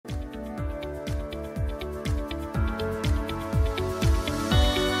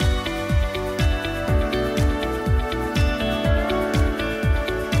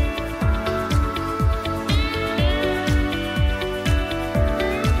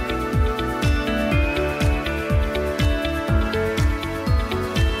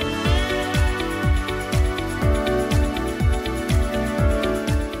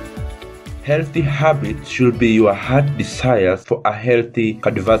healthy habits should be your heart desires for a healthy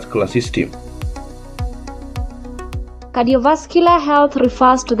cardiovascular system. Cardiovascular health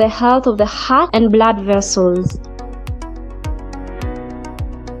refers to the health of the heart and blood vessels.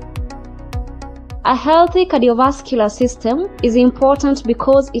 A healthy cardiovascular system is important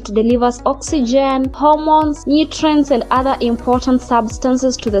because it delivers oxygen, hormones, nutrients, and other important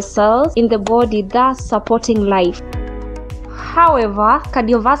substances to the cells in the body, thus supporting life. However,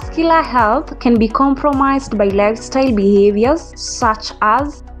 cardiovascular health can be compromised by lifestyle behaviors such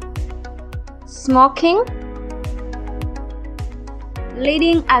as smoking,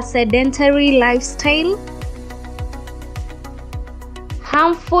 leading a sedentary lifestyle,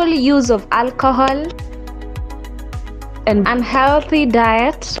 harmful use of alcohol, and unhealthy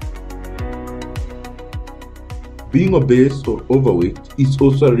diet. Being obese or overweight is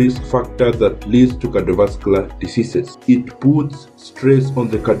also a risk factor that leads to cardiovascular diseases. It puts stress on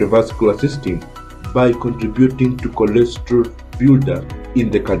the cardiovascular system by contributing to cholesterol buildup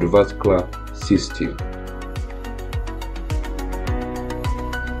in the cardiovascular system.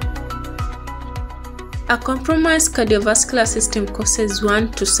 A compromised cardiovascular system causes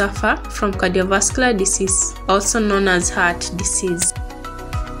one to suffer from cardiovascular disease, also known as heart disease.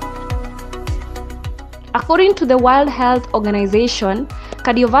 According to the World Health Organization,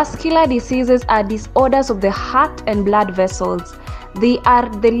 cardiovascular diseases are disorders of the heart and blood vessels. They are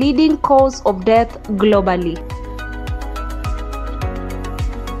the leading cause of death globally.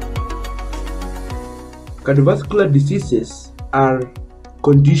 Cardiovascular diseases are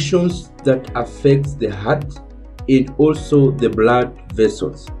conditions that affect the heart and also the blood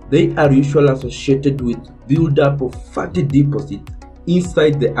vessels. They are usually associated with buildup of fatty deposits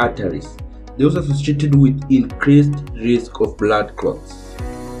inside the arteries. They are also associated with increased risk of blood clots.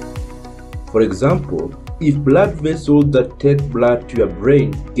 For example, if blood vessels that take blood to your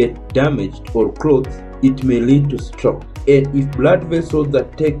brain get damaged or clogged, it may lead to stroke. And if blood vessels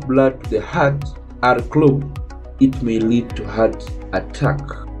that take blood to the heart are clogged, it may lead to heart attack.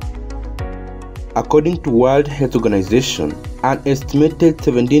 According to World Health Organization, an estimated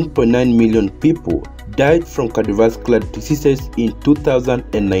 17.9 million people died from cardiovascular diseases in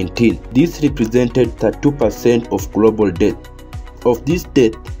 2019. This represented 32% of global death. Of this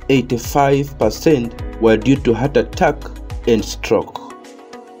death, 85% were due to heart attack and stroke.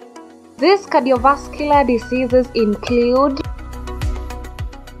 These cardiovascular diseases include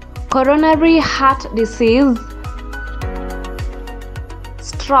coronary heart disease,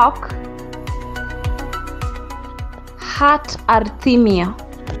 stroke, heart arrhythmia,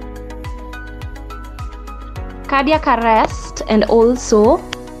 cardiac arrest, and also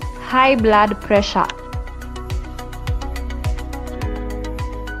high blood pressure.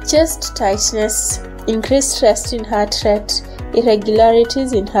 Chest tightness, increased resting heart rate,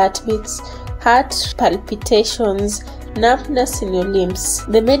 irregularities in heartbeats, heart palpitations, numbness in your limbs.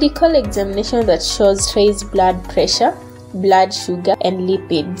 The medical examination that shows raised blood pressure, blood sugar, and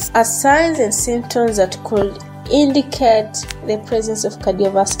lipids are signs and symptoms that could indicate the presence of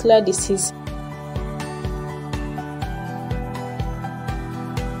cardiovascular disease.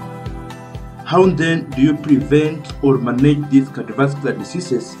 How then do you prevent or manage these cardiovascular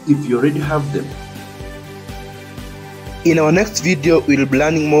diseases if you already have them? In our next video, we'll be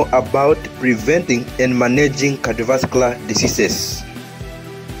learning more about preventing and managing cardiovascular diseases.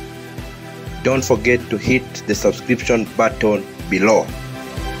 Don't forget to hit the subscription button below.